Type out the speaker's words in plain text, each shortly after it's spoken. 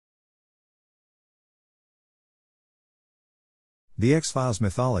The X-Files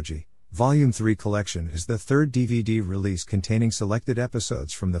Mythology, Volume 3 collection is the third DVD release containing selected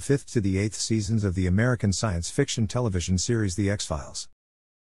episodes from the 5th to the 8th seasons of the American science fiction television series The X-Files.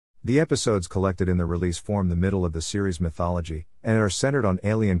 The episodes collected in the release form the middle of the series mythology, and are centered on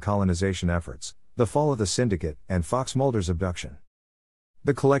alien colonization efforts, the fall of the Syndicate, and Fox Mulder's abduction.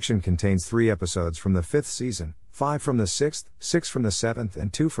 The collection contains 3 episodes from the 5th season, 5 from the 6th, 6 from the 7th,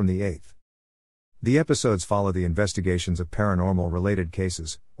 and 2 from the 8th. The episodes follow the investigations of paranormal-related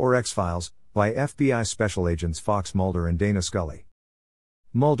cases, or X-Files, by FBI Special Agents Fox Mulder and Dana Scully.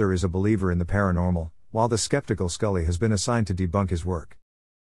 Mulder is a believer in the paranormal, while the skeptical Scully has been assigned to debunk his work.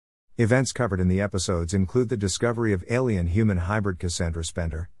 Events covered in the episodes include the discovery of alien-human hybrid Cassandra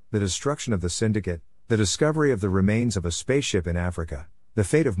Spender, the destruction of the Syndicate, the discovery of the remains of a spaceship in Africa, the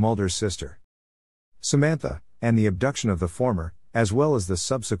fate of Mulder's sister, Samantha, and the abduction of the former, as well as the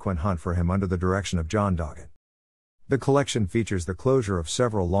subsequent hunt for him under the direction of John Doggett. The collection features the closure of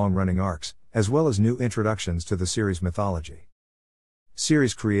several long-running arcs, as well as new introductions to the series mythology.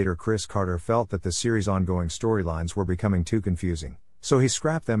 Series creator Chris Carter felt that the series' ongoing storylines were becoming too confusing, so he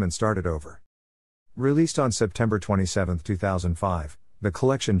scrapped them and started over. Released on September 27, 2005, the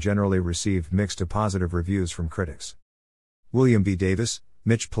collection generally received mixed to positive reviews from critics. William B. Davis,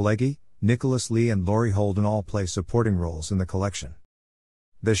 Mitch Pileggi, Nicholas Lee and Laurie Holden all play supporting roles in the collection.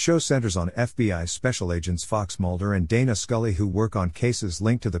 The show centers on FBI Special Agents Fox Mulder and Dana Scully who work on cases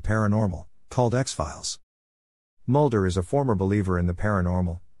linked to the paranormal, called X-Files. Mulder is a former believer in the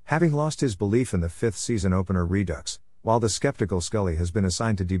paranormal, having lost his belief in the 5th season opener Redux, while the skeptical Scully has been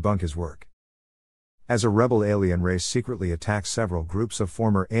assigned to debunk his work. As a rebel alien race secretly attacks several groups of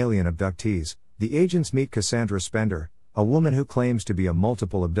former alien abductees, the agents meet Cassandra Spender, a woman who claims to be a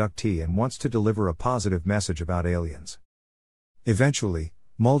multiple abductee and wants to deliver a positive message about aliens. Eventually,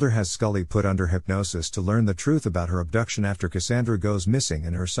 Mulder has Scully put under hypnosis to learn the truth about her abduction after Cassandra goes missing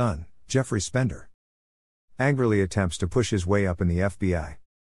and her son, Jeffrey Spender, angrily attempts to push his way up in the FBI.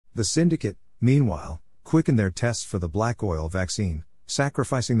 The Syndicate, meanwhile, quicken their tests for the black oil vaccine,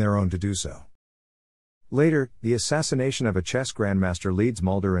 sacrificing their own to do so. Later, the assassination of a chess grandmaster leads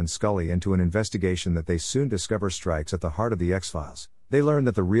Mulder and Scully into an investigation that they soon discover strikes at the heart of the X-Files. They learn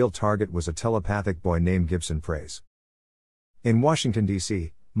that the real target was a telepathic boy named Gibson Praise. In Washington,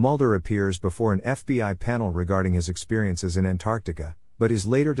 D.C., Mulder appears before an FBI panel regarding his experiences in Antarctica, but is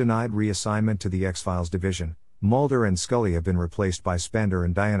later denied reassignment to the X-Files division. Mulder and Scully have been replaced by Spender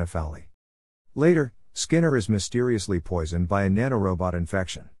and Diana Fowley. Later, Skinner is mysteriously poisoned by a nanorobot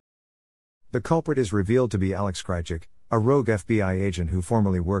infection. The culprit is revealed to be Alex Krychek, a rogue FBI agent who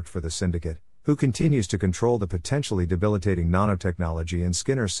formerly worked for the Syndicate, who continues to control the potentially debilitating nanotechnology in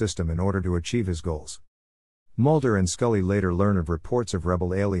Skinner's system in order to achieve his goals. Mulder and Scully later learn of reports of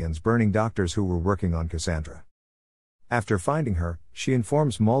rebel aliens burning doctors who were working on Cassandra. After finding her, she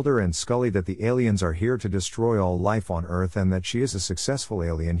informs Mulder and Scully that the aliens are here to destroy all life on Earth and that she is a successful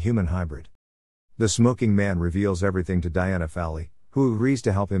alien-human hybrid. The smoking man reveals everything to Diana Fowley, who agrees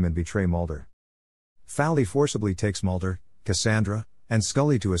to help him and betray Mulder. Fowley forcibly takes Mulder, Cassandra, and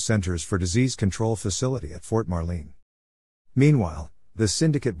Scully to a Centers for Disease Control facility at Fort Marlene. Meanwhile, the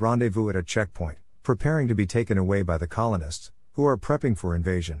Syndicate rendezvous at a checkpoint, preparing to be taken away by the colonists, who are prepping for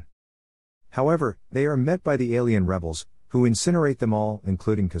invasion. However, they are met by the alien rebels, who incinerate them all,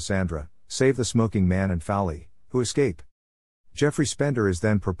 including Cassandra, save the smoking man and Fowley, who escape. Jeffrey Spender is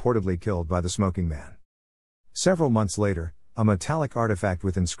then purportedly killed by the smoking man. Several months later, a metallic artifact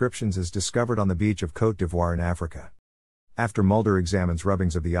with inscriptions is discovered on the beach of Côte d'Ivoire in Africa. After Mulder examines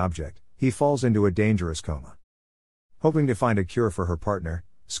rubbings of the object, he falls into a dangerous coma. Hoping to find a cure for her partner,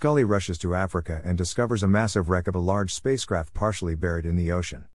 Scully rushes to Africa and discovers a massive wreck of a large spacecraft partially buried in the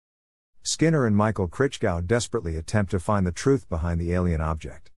ocean. Skinner and Michael Krichgau desperately attempt to find the truth behind the alien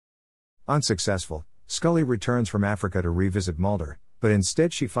object. Unsuccessful, Scully returns from Africa to revisit Mulder, but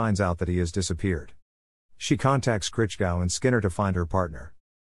instead she finds out that he has disappeared. She contacts Krichgau and Skinner to find her partner.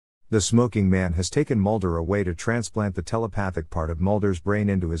 The smoking man has taken Mulder away to transplant the telepathic part of Mulder's brain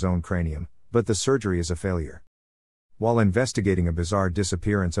into his own cranium, but the surgery is a failure. While investigating a bizarre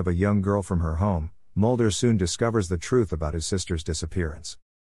disappearance of a young girl from her home, Mulder soon discovers the truth about his sister's disappearance.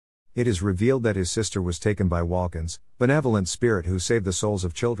 It is revealed that his sister was taken by Walken's benevolent spirit who saved the souls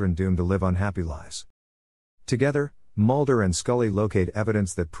of children doomed to live unhappy lives. Together, Mulder and Scully locate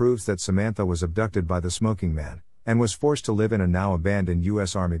evidence that proves that Samantha was abducted by the smoking man, and was forced to live in a now abandoned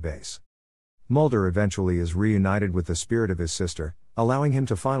U.S. Army base. Mulder eventually is reunited with the spirit of his sister, allowing him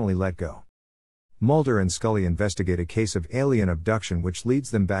to finally let go. Mulder and Scully investigate a case of alien abduction which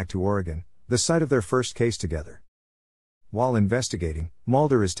leads them back to Oregon, the site of their first case together. While investigating,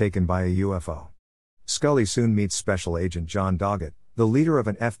 Mulder is taken by a UFO. Scully soon meets Special Agent John Doggett, the leader of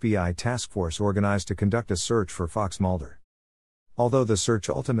an FBI task force organized to conduct a search for Fox Mulder. Although the search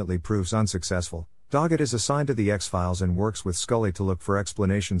ultimately proves unsuccessful, Doggett is assigned to the X-Files and works with Scully to look for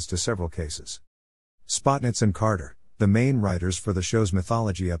explanations to several cases. Spotnitz and Carter, the main writers for the show's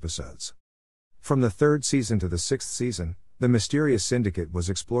mythology episodes. From the 3rd season to the 6th season, the mysterious Syndicate was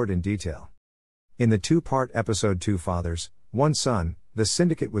explored in detail. In the 2-part episode Two Fathers, One Son, the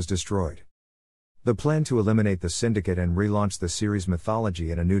Syndicate was destroyed. The plan to eliminate the Syndicate and relaunch the series' mythology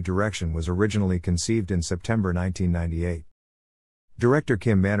in a new direction was originally conceived in September 1998. Director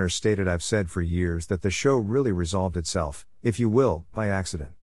Kim Manners stated, "I've said for years that the show really resolved itself, if you will, by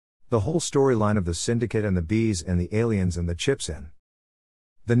accident. The whole storyline of the Syndicate and the bees and the aliens and the chips in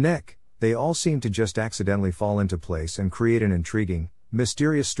the neck, they all seemed to just accidentally fall into place and create an intriguing,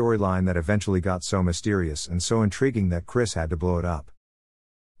 mysterious storyline that eventually got so mysterious and so intriguing that Chris had to blow it up.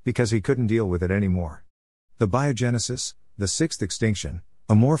 Because he couldn't deal with it anymore." The biogenesis, the 6th extinction,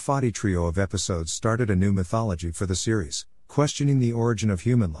 a more foddy trio of episodes started a new mythology for the series, questioning the origin of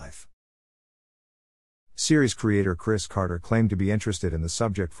human life. Series creator Chris Carter claimed to be interested in the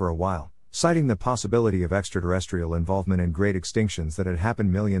subject for a while, citing the possibility of extraterrestrial involvement in great extinctions that had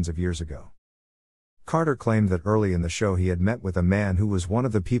happened millions of years ago. Carter claimed that early in the show he had met with a man who was one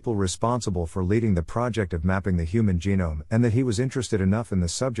of the people responsible for leading the project of mapping the human genome, and that he was interested enough in the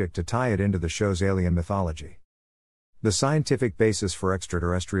subject to tie it into the show's alien mythology. The scientific basis for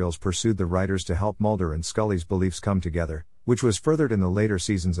extraterrestrials pursued the writers to help Mulder and Scully's beliefs come together, which was furthered in the later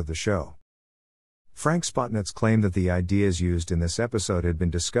seasons of the show. Frank Spotnitz claimed that the ideas used in this episode had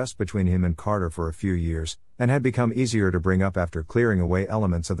been discussed between him and Carter for a few years, and had become easier to bring up after clearing away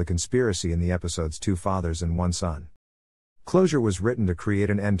elements of the conspiracy in the episodes Two Fathers and One Son. Closure was written to create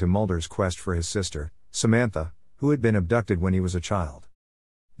an end to Mulder's quest for his sister, Samantha, who had been abducted when he was a child.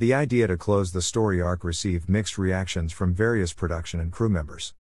 The idea to close the story arc received mixed reactions from various production and crew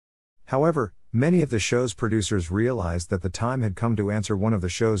members. However, many of the show's producers realized that the time had come to answer one of the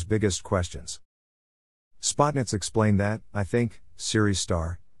show's biggest questions. Spotnitz explained that, "I think, series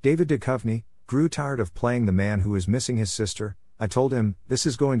star, David Duchovny, grew tired of playing the man who is missing his sister. I told him, this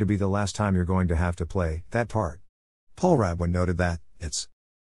is going to be the last time you're going to have to play that part." Paul Radwin noted that, "It's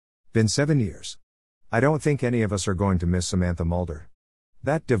been 7 years. I don't think any of us are going to miss Samantha Mulder."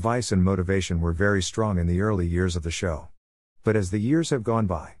 That device and motivation were very strong in the early years of the show. But as the years have gone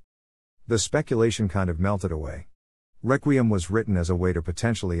by, the speculation kind of melted away. Requiem was written as a way to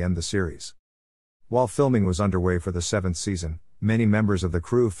potentially end the series. While filming was underway for the 7th season, many members of the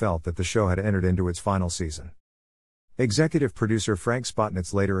crew felt that the show had entered into its final season. Executive producer Frank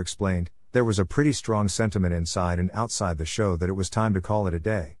Spotnitz later explained, "There was a pretty strong sentiment inside and outside the show that it was time to call it a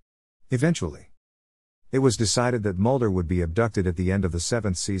day." Eventually, it was decided that Mulder would be abducted at the end of the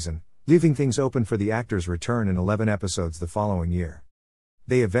 7th season, leaving things open for the actor's return in 11 episodes the following year.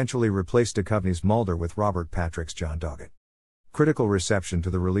 They eventually replaced Duchovny's Mulder with Robert Patrick's John Doggett. Critical reception to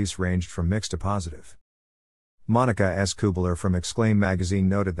the release ranged from mixed to positive. Monica S. Kubler from Exclaim magazine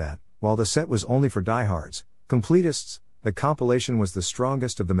noted that, while the set was only for diehards, completists, the compilation was the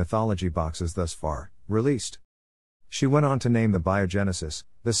strongest of the mythology boxes thus far released. She went on to name the biogenesis,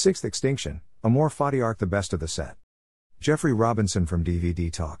 the 6th extinction, a more foddy arc the best of the set. Jeffrey Robinson from DVD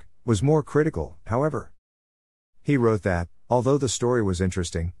Talk was more critical, however. He wrote that, although the story was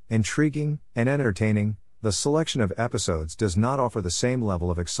interesting, intriguing, and entertaining, the selection of episodes does not offer the same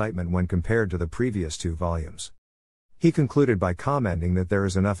level of excitement when compared to the previous 2 volumes. He concluded by commenting that there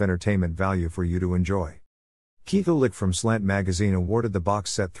is enough entertainment value for you to enjoy. Keith Ulick from Slant magazine awarded the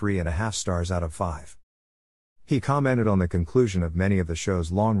box set 3.5 stars out of 5. He commented on the conclusion of many of the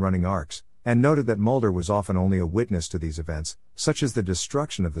show's long-running arcs, and noted that Mulder was often only a witness to these events, such as the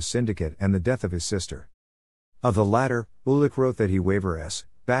destruction of the Syndicate and the death of his sister. Of the latter, Ulick wrote that he wavers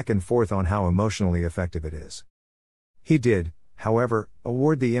back and forth on how emotionally effective it is. He did, however,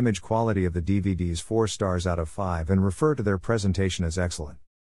 award the image quality of the DVDs 4 stars out of 5 and refer to their presentation as excellent.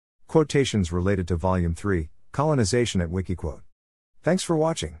 Quotations related to Volume 3, Colonization at Wikiquote. Thanks for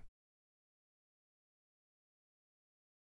watching.